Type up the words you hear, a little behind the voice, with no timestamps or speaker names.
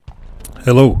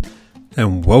Hello,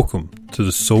 and welcome to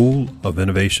the Soul of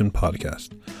Innovation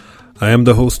podcast. I am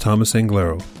the host, Thomas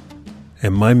Anglero,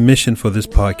 and my mission for this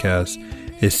podcast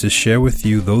is to share with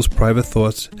you those private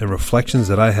thoughts and reflections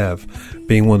that I have,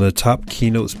 being one of the top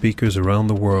keynote speakers around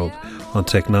the world on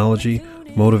technology,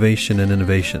 motivation, and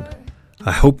innovation.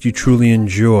 I hope you truly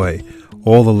enjoy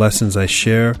all the lessons I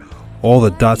share, all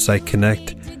the dots I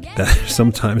connect that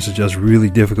sometimes are just really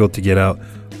difficult to get out,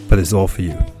 but it's all for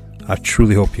you. I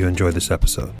truly hope you enjoy this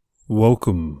episode.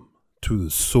 Welcome to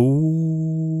the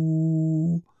Soul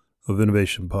of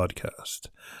Innovation podcast.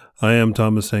 I am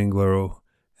Thomas Anglero,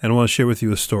 and I want to share with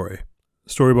you a story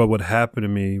about what happened to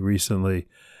me recently.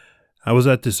 I was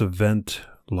at this event,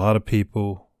 a lot of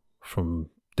people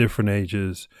from different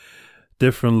ages,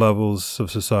 different levels of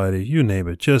society, you name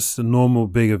it, just a normal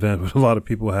big event with a lot of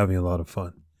people having a lot of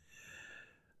fun.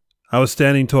 I was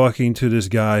standing talking to this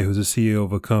guy who's the CEO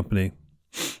of a company.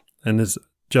 And this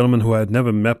gentleman who I had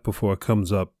never met before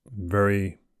comes up,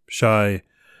 very shy,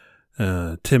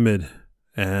 timid,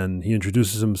 and he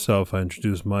introduces himself. I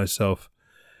introduce myself,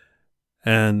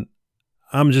 and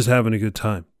I'm just having a good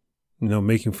time,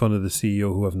 making fun of the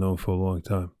CEO who I've known for a long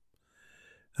time.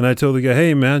 And I told the guy,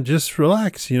 hey, man, just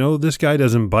relax. This guy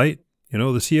doesn't bite. The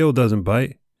CEO doesn't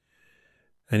bite.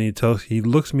 And he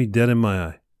looks me dead in my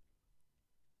eye.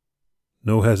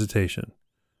 No hesitation.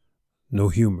 No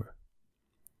humor.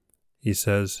 He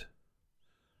says,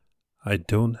 I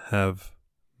don't have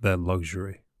that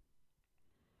luxury.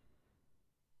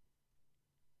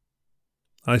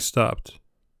 I stopped.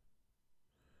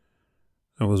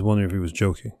 I was wondering if he was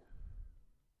joking.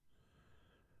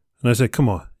 And I said, come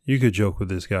on, you could joke with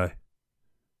this guy,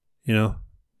 And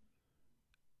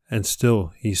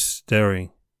still, he's staring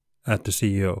at the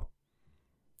CEO.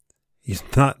 He's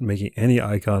not making any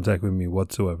eye contact with me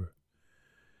whatsoever.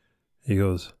 He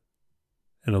goes,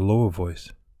 in a lower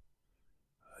voice,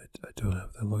 I don't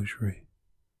have that luxury.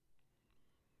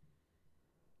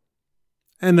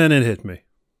 And then it hit me.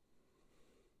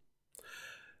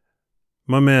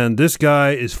 My man, this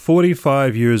guy is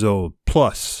 45 years old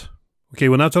plus. Okay,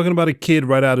 we're not talking about a kid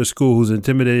right out of school who's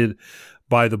intimidated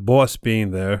by the boss being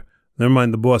there. Never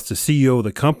mind the boss, the CEO of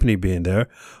the company being there.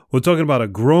 We're talking about a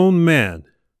grown man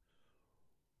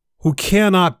who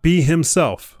cannot be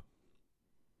himself,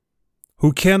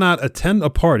 who cannot attend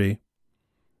a party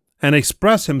and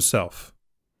express himself.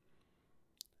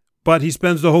 But he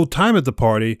spends the whole time at the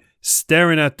party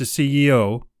staring at the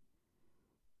CEO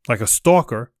like a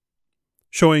stalker,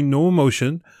 showing no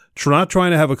emotion, not trying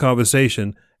to have a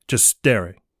conversation, just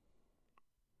staring.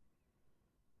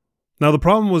 Now, the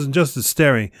problem wasn't just the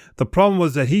staring. The problem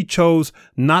was that he chose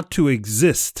not to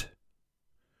exist.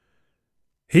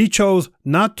 He chose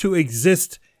not to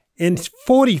exist in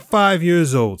 45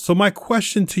 years old. So my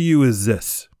question to you is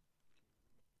this.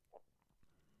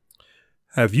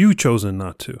 Have you chosen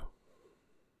not to?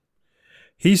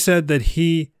 He said that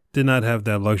he did not have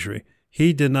that luxury.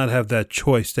 He did not have that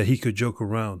choice that he could joke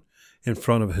around in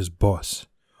front of his boss.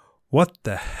 What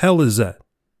the hell is that?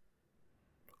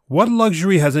 What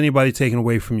luxury has anybody taken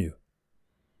away from you?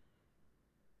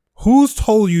 Who's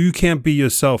told you can't be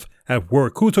yourself at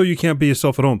work? Who told you can't be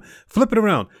yourself at home? Flip it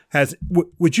around.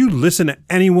 Would you listen to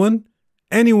anyone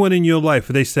in your life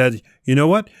if they said, you know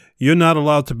what? You're not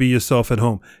allowed to be yourself at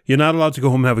home. You're not allowed to go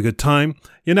home and have a good time.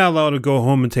 You're not allowed to go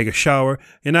home and take a shower.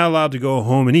 You're not allowed to go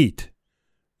home and eat.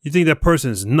 You think that person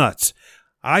is nuts.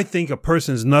 I think a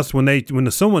person is nuts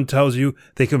when someone tells you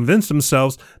they convince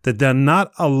themselves that they're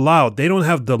not allowed. They don't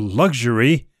have the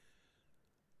luxury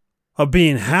of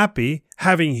being happy,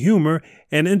 having humor,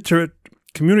 and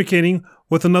communicating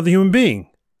with another human being.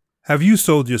 Have you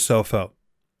sold yourself out?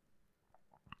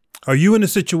 Are you in a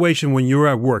situation when you're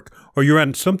at work or you're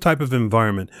in some type of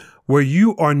environment where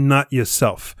you are not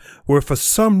yourself, where for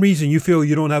some reason you feel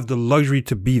you don't have the luxury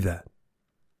to be that?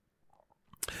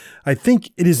 I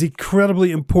think it is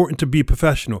incredibly important to be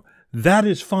professional. That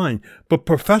is fine. But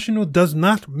professional does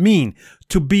not mean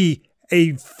to be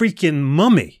a freaking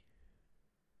mummy.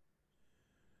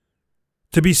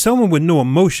 To be someone with no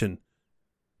emotion,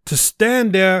 to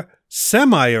stand there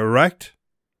semi-erect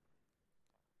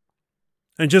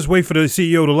and just wait for the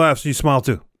CEO to laugh so you smile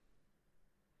too.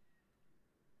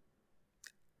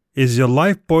 Is your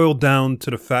life boiled down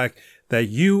to the fact that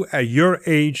you at your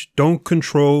age don't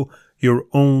control your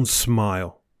own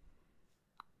smile?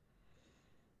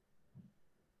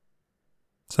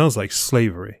 Sounds like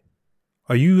slavery.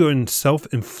 Are you in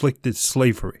self-inflicted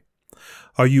slavery?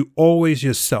 Are you always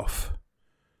yourself?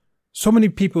 So many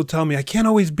people tell me I can't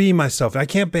always be myself. I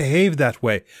can't behave that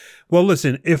way. Well,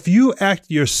 listen, if you act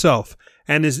yourself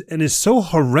and is so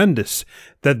horrendous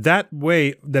that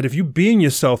way that if you being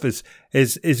yourself is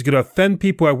going to offend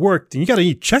people at work, then you got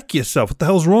to check yourself. What the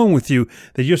hell's wrong with you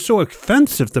that you're so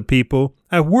offensive to people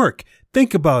at work?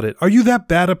 Think about it. Are you that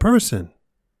bad a person?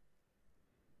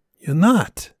 You're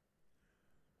not.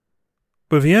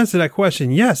 But if you answer that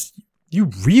question, yes,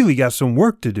 you really got some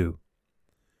work to do.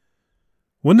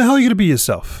 When the hell are you going to be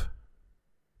yourself?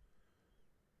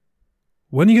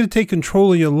 When are you going to take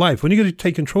control of your life? When are you going to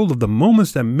take control of the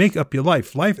moments that make up your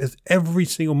life? Life is every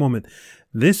single moment.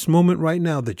 This moment right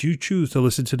now that you choose to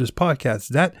listen to this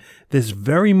podcast, this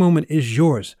very moment is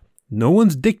yours. No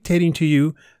one's dictating to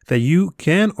you that you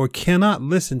can or cannot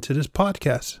listen to this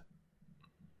podcast.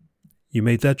 You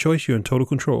made that choice. You're in total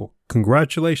control.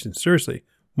 Congratulations. Seriously.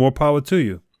 More power to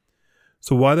you.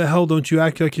 So why the hell don't you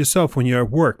act like yourself when you're at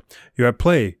work, you're at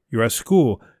play, you're at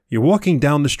school, you're walking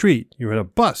down the street, you're in a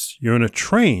bus, you're in a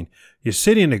train, you're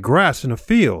sitting in the grass in a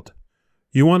field.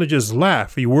 You want to just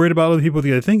laugh. Are you worried about other people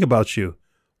that think about you?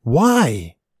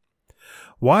 Why?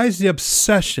 Why is the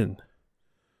obsession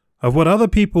of what other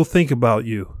people think about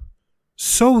you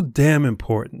so damn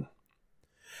important?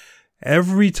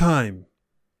 Every time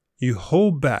you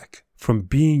hold back from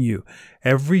being you,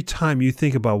 every time you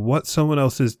think about what someone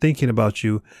else is thinking about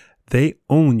you, they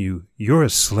own you. You're a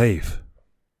slave.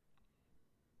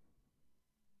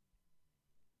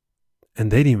 And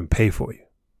they didn't even pay for you.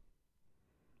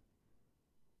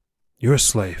 You're a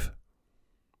slave.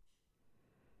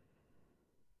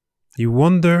 You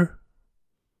wonder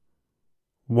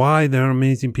why there are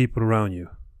amazing people around you.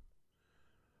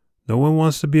 No one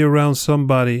wants to be around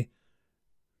somebody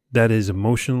that is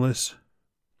emotionless.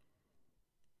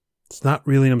 It's not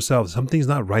really themselves. Something's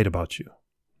not right about you.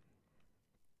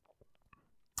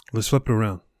 Let's flip it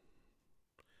around.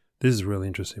 This is a really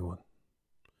interesting one.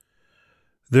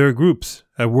 There are groups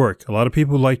at work. A lot of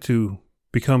people like to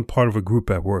become part of a group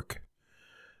at work.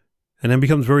 And then it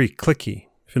becomes very cliquey.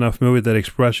 If you're not familiar with that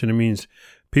expression, it means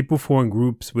people form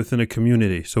groups within a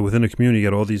community. So within a community, you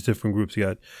got all these different groups. You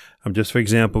got, just for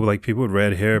example, like people with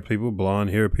red hair, people with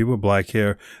blonde hair, people with black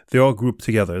hair. They all group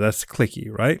together. That's cliquey,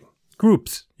 right?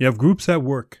 Groups. You have groups at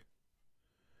work.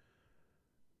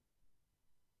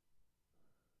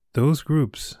 Those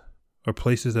groups are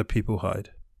places that people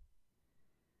hide.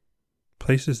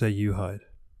 Places that you hide.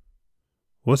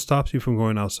 What stops you from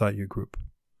going outside your group?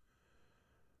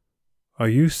 Are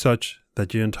you such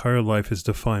that your entire life is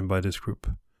defined by this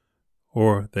group?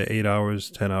 Or the 8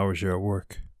 hours, 10 hours you're at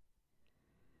work?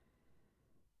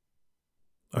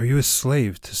 Are you a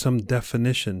slave to some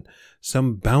definition,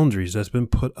 some boundaries that's been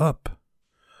put up?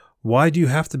 Why do you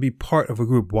have to be part of a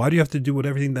group? Why do you have to do what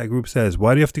everything that group says?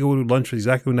 Why do you have to go to lunch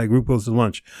exactly when that group goes to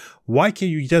lunch? Why can't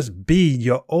you just be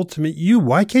your ultimate you?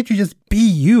 Why can't you just be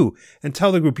you and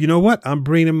tell the group, you know what? I'm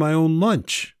bringing my own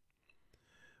lunch.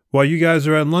 While you guys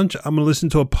are at lunch, I'm going to listen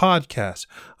to a podcast.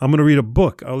 I'm going to read a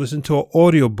book. I'll listen to an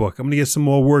audio book. I'm going to get some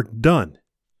more work done.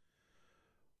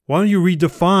 Why don't you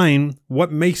redefine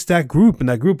what makes that group? And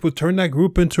that group will turn that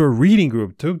group into a reading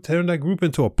group. Turn that group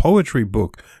into a poetry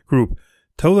book group.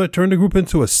 Turn the group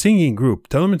into a singing group.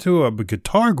 Turn them into a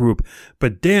guitar group.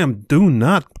 But damn, do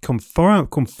not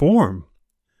conform.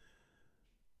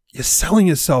 You're selling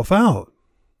yourself out.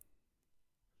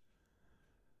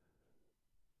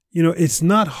 You know, it's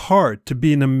not hard to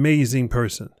be an amazing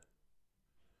person.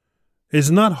 It's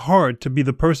not hard to be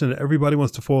the person that everybody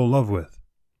wants to fall in love with.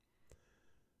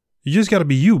 You just got to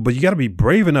be you, but you got to be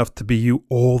brave enough to be you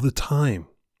all the time.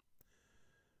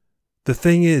 The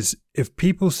thing is, if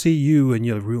people see you and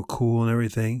you're real cool and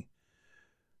everything,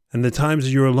 and the times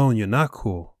that you're alone, you're not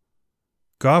cool.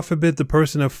 God forbid the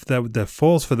person that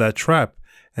falls for that trap,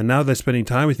 and now they're spending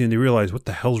time with you and they realize, what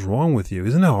the hell's wrong with you?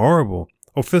 Isn't that horrible?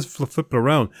 Or flip it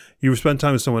around. You spend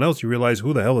time with someone else, you realize,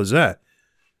 who the hell is that?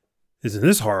 Isn't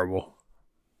this horrible?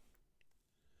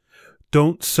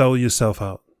 Don't sell yourself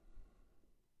out.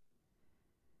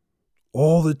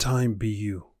 All the time be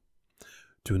you.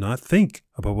 Do not think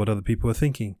about what other people are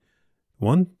thinking.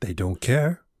 One, they don't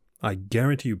care. I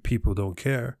guarantee you people don't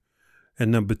care. And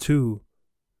number two,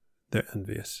 they're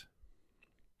envious.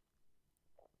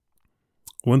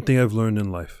 One thing I've learned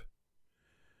in life.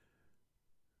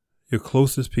 Your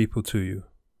closest people to you,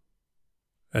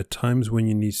 at times when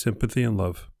you need sympathy and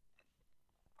love,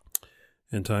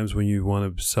 and times when you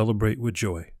want to celebrate with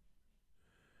joy,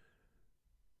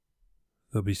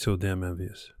 they'll be so damn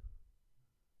envious.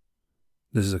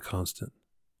 This is a constant.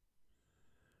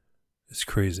 It's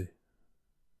crazy.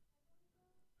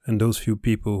 And those few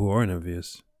people who aren't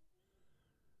envious,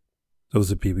 those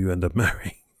are people you end up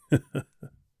marrying.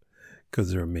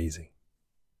 Because they're amazing.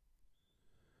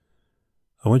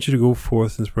 I want you to go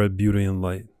forth and spread beauty and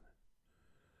light.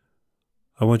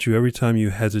 I want you, every time you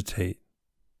hesitate,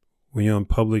 when you're on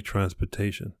public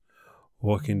transportation,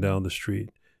 walking down the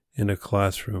street, in a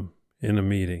classroom, in a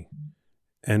meeting,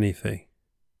 anything,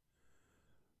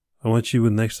 I want you,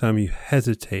 the next time you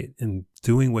hesitate in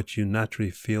doing what you naturally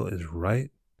feel is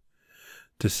right,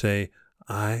 to say,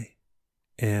 I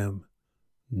am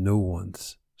no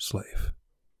one's slave.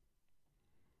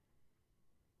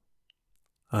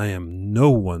 I am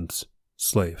no one's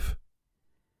slave.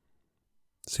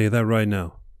 Say that right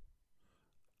now.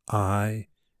 I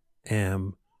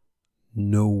am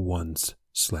no one's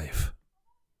slave.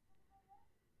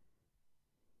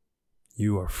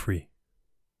 You are free.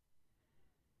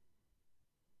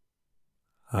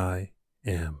 I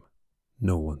am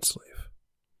no one's slave.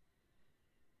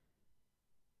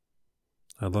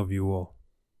 I love you all.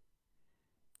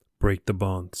 Break the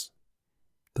bonds,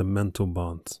 the mental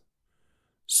bonds,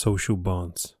 social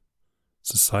bonds,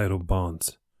 societal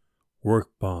bonds, work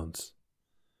bonds,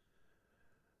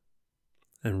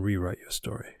 and rewrite your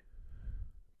story,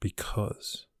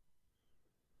 because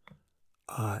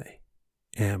I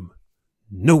am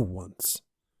no one's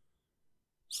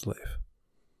slave.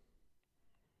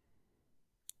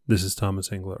 This is Thomas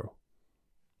Anglero.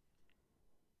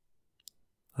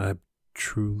 I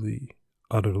truly,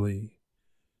 utterly,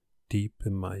 deep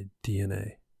in my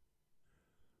DNA,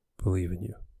 believe in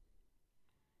you,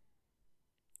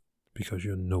 because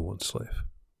you're no one's slave.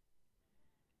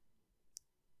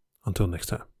 Until next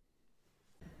time.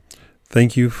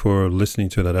 Thank you for listening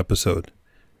to that episode.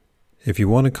 If you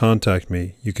want to contact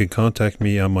me, you can contact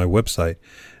me on my website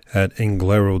at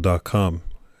anglero.com,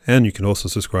 and you can also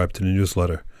subscribe to the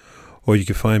newsletter, or you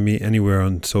can find me anywhere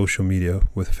on social media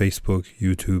with Facebook,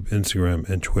 YouTube, Instagram,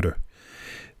 and Twitter.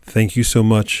 Thank you so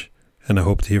much, and I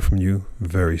hope to hear from you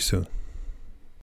very soon.